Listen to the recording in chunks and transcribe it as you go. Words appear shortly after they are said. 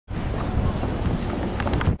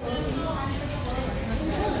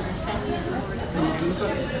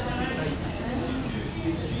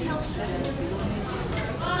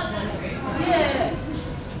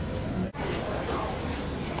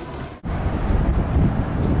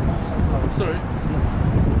Sorry.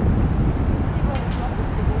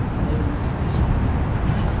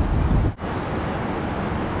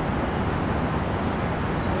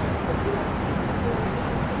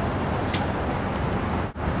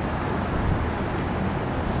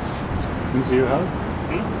 Into your house?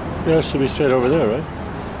 Hmm? Yeah, it should be straight over there, right?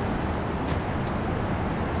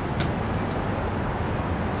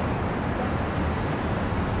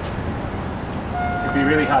 It'd be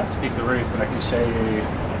really hard to pick the route, but I can show you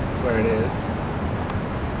where it is.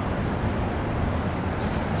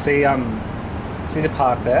 See the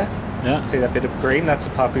park there? Yeah. See that bit of green? That's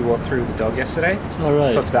the park we walked through with the dog yesterday. All right.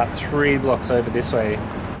 So it's about 3 blocks over this way.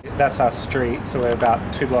 That's our street, so we're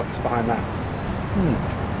about 2 blocks behind that.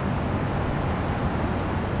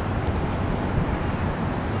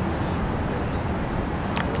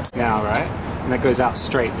 Now, right? And that goes out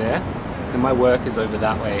straight there. And my work is over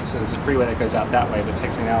that way. So there's a freeway that goes out that way, but it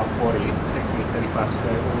takes me an hour 40. It takes me 35 to go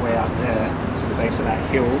all the way out there to the base of that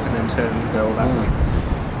hill and then turn and go all that way.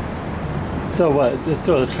 So what? There's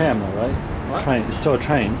still a tram though, right? What? Train. It's still a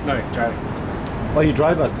train. No, driving. Oh, you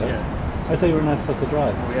drive out there? Yeah. I thought you were not supposed to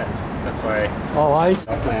drive. Oh yeah. That's why. Oh, I see.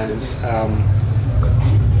 Plans.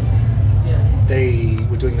 They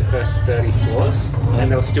were doing the first 30 floors, and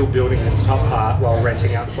they were still building this top part while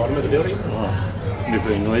renting out the bottom of the building. Oh, it'd be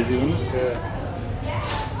very noisy, wouldn't it? Yeah.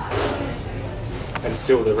 And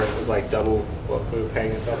still the rent was like double what we were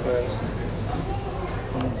paying at top end.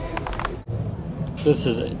 This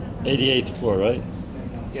is 88th floor, right?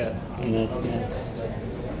 Yeah. And that's not.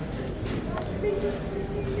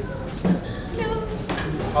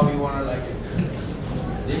 How you wanna like it?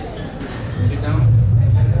 This? Sit down?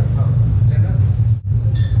 Stand up? Stand up?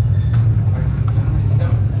 Sit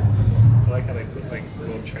down? I like how they put like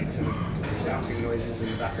little traits and collapsing noises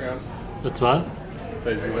in the background. That's what?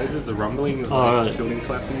 Those noises, the rumbling of right. building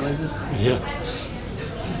collapsing noises. Yeah.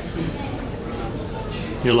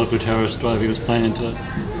 Your local terrorist driver was playing into it.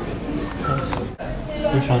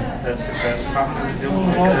 Which one? That's the best apartment in New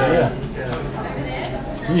Zealand. Oh, yeah.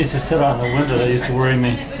 He used to sit out the window. That used to worry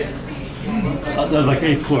me. That was like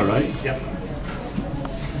 8th floor, right? Yep.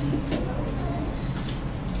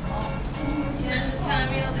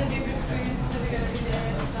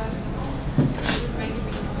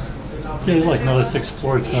 Yeah, there's like another 6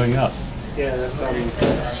 floors going up. Yeah, that's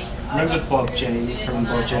remember Bob Jane from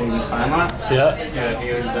Bob Jane Time Arts? Yeah. Yeah,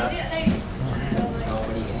 he owns that.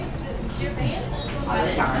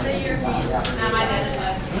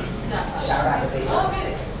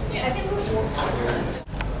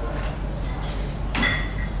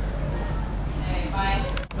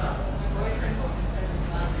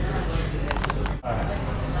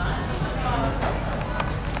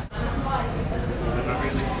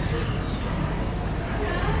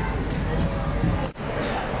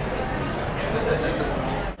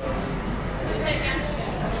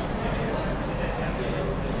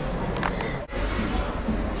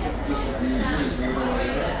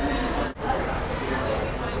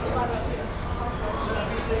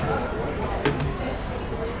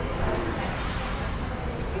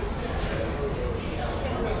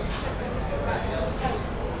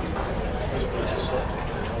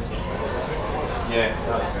 Yeah.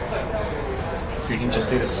 So you can just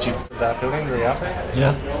see the stupid of that building, the Rialto.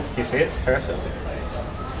 Yeah. Can you see it? Cursor.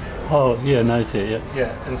 Oh, yeah, no, I see it, yeah.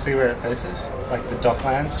 Yeah, and see where it faces? Like the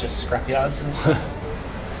docklands, just scrapyards and stuff.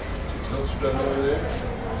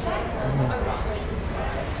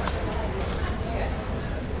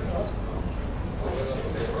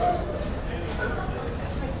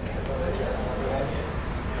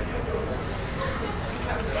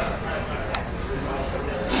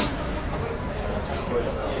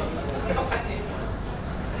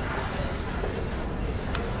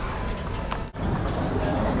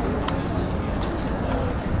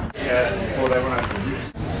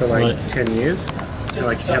 For like 10 years. And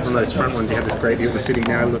like if you have one of those front ones, you have this great view of the city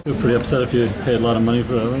now. Look. You're pretty upset if you paid a lot of money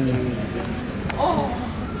for that, wouldn't you?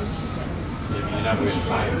 You're not really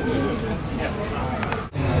fine.